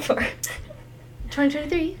 2024.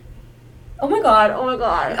 2023. Oh my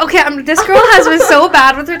god. Okay, this girl has been so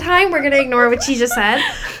bad with her time. We're gonna ignore what she just said.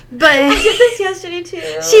 But I did this yesterday too.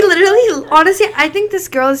 She literally, honestly, I think this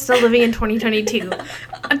girl is still living in 2022.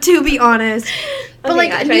 To be honest. But Okay,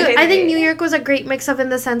 like, yeah, I think New York was a great mix of, in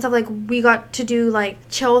the sense of like, we got to do like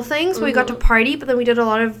chill things. We got to party, but then we did a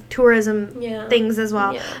lot of tourism things as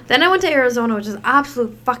well. Yeah. Then I went to Arizona, which is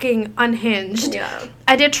absolute fucking unhinged. Yeah.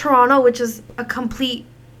 I did Toronto, which is a complete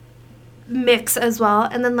mix as well,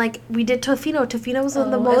 and then like we did Tofino. Tofino was the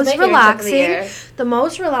most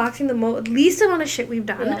relaxing, the least amount of shit we've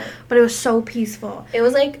done, but it was so peaceful. It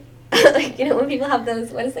was like like, you know, when people have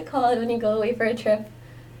those, what is it called when you go away for a trip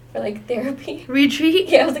for like therapy? Retreat?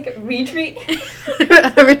 Yeah, it was like a retreat.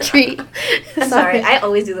 A retreat. I'm sorry, I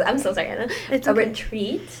always do that. I'm so sorry, Hannah. It's a okay.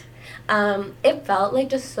 retreat. It felt like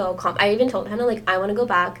just so calm. I even told Hannah, like, I want to go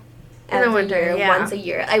back every year, once a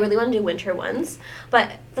year. I really want to do winter ones.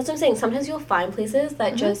 But that's what I'm saying. Sometimes you'll find places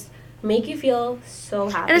that just make you feel so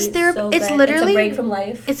happy. And it's it's literally it's a break from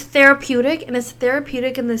life. It's therapeutic, and it's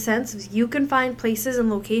therapeutic in the sense of you can find places and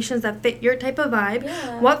locations that fit your type of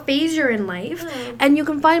vibe, what phase you're in life, and you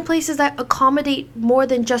can find places that accommodate more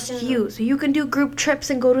than just you. So you can do group trips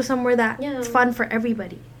and go to somewhere that's fun for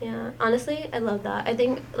everybody. Yeah, honestly, I love that. I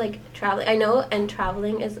think, like, traveling, I know, and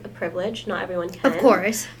traveling is a privilege. Not everyone can. Of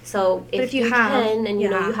course. So if you can, and you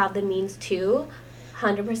know you have the means to,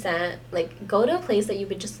 100%, like, go to a place that you've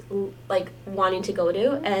been just, like, wanting to go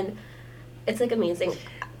to, and it's, like, amazing.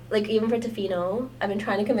 Like, even for Tofino, I've been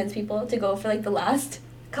trying to convince people to go for, like, the last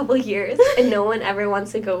couple of years, and no one ever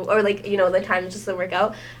wants to go, or, like, you know, the time just doesn't work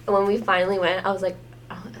out. And when we finally went, I was like,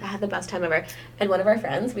 I had the best time ever. And one of our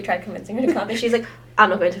friends, we tried convincing her to come, and she's like, I'm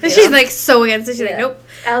not going to Tofino. She's, like, so against it. She's like, nope.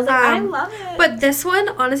 I was like, I love it. But this one,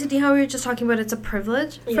 honestly, do you know how we were just talking about it's a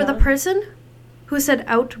privilege? For the person who said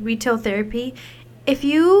out retail therapy, if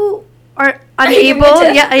you are unable,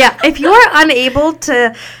 if you are unable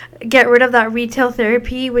to get rid of that retail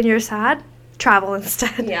therapy when you're sad, travel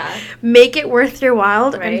instead. Yeah. Make it worth your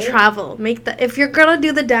while and travel. If you're gonna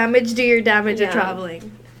do the damage, do your damage at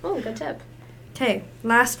traveling. Oh, good tip. Okay,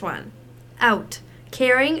 last one. Out.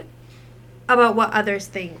 Caring about what others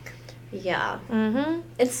think. Yeah. Mm-hmm.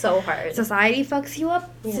 It's so hard. Society fucks you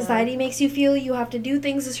up. Yeah. Society makes you feel you have to do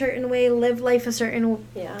things a certain way, live life a certain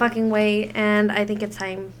fucking way, and I think it's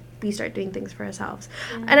time we start doing things for ourselves.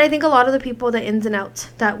 Yeah. And I think a lot of the people, the ins and outs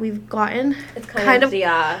that we've gotten, it's kind of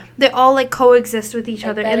they all like coexist with each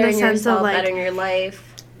other in the sense of like bettering your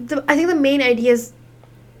life. I think the main idea is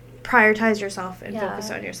prioritize yourself and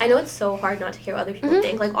focus on yourself. I know it's so hard not to care what other people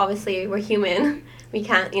think. Like, obviously, we're human. We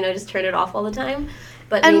can't, you know, just turn it off all the time.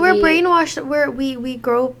 But we're brainwashed. We're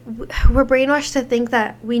brainwashed to think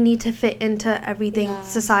that we need to fit into everything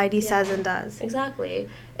society says and does. Exactly.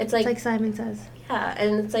 It's like Simon says. Yeah,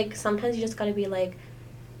 and it's like sometimes you just gotta be like,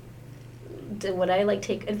 would I like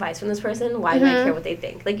take advice from this person? Why do I care what they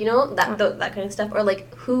think? Like, you know, that kind of stuff. Or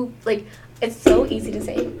like, who, like, it's so easy to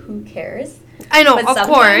say who cares. I know, but of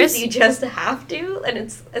course. You just have to, and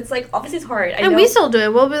it's like, obviously it's hard. And we still do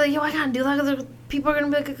it. We'll be like, yo, I can't do that because people are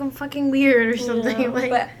going to be like, I'm fucking weird or something. Yeah,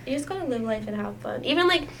 like, but you just gotta live life and have fun. Even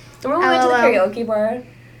like, remember we went to the karaoke bar,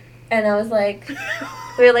 and I was like,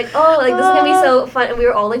 we were like, oh, like, this is going to be so fun. And we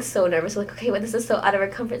were all, like, so nervous. We're like, okay, this is so out of our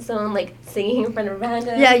comfort zone, like, singing in front of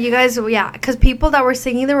random. Yeah, you guys, because people that were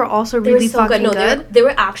singing, they were also really fucking good. No, they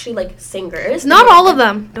were actually, like, singers. Not all of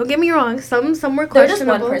them. Don't get me wrong. Some were questionable. There was just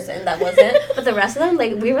one person that wasn't. But the rest of them,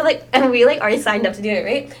 like, we were, like, and we, like, already signed up to do it,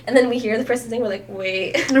 right? And then we hear the person sing, we're like,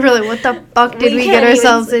 wait. Really, what the fuck did we get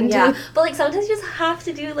ourselves into? Yeah. But, like, sometimes you just have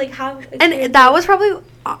to do, like, have... And that was probably...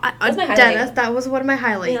 Dennis, that was one of my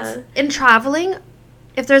highlights. Yeah. In traveling,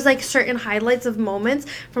 if there's like certain highlights of moments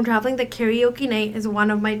from traveling, the karaoke night is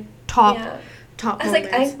one of my top moments. I was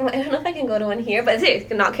like, I don't know if I can go to one here, but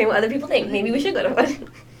it's not caring what other people think. Maybe we should go to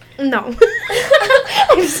one. No.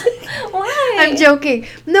 Why? I'm joking.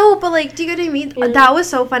 No, but like, do you get what I mean? Yeah. That was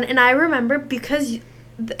so fun. And I remember because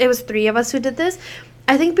it was 3 of us who did this,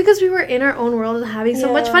 I think because we were in our own world and having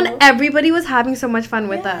so much fun, everybody was having so much fun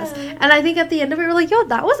with us. And I think at the end of it, we were like, yo,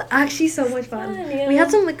 that was actually so much fun. We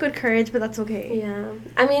had some liquid courage, but that's okay. Yeah.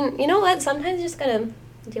 I mean, you know what? Sometimes you just gotta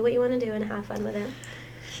do what you want to do and have fun with it.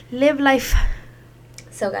 Live life.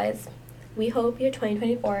 So, guys, we hope your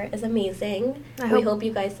 2024 is amazing. We hope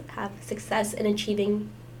you guys have success in achieving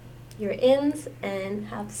your ins and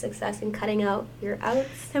have success in cutting out your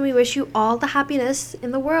outs. And we wish you all the happiness in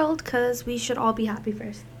the world because we should all be happy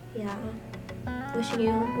first. Yeah. Wishing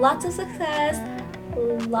you lots of success,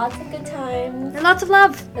 lots of good times. And lots of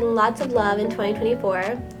love. And lots of love in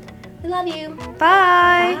 2024. We love you.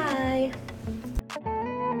 Bye. Bye.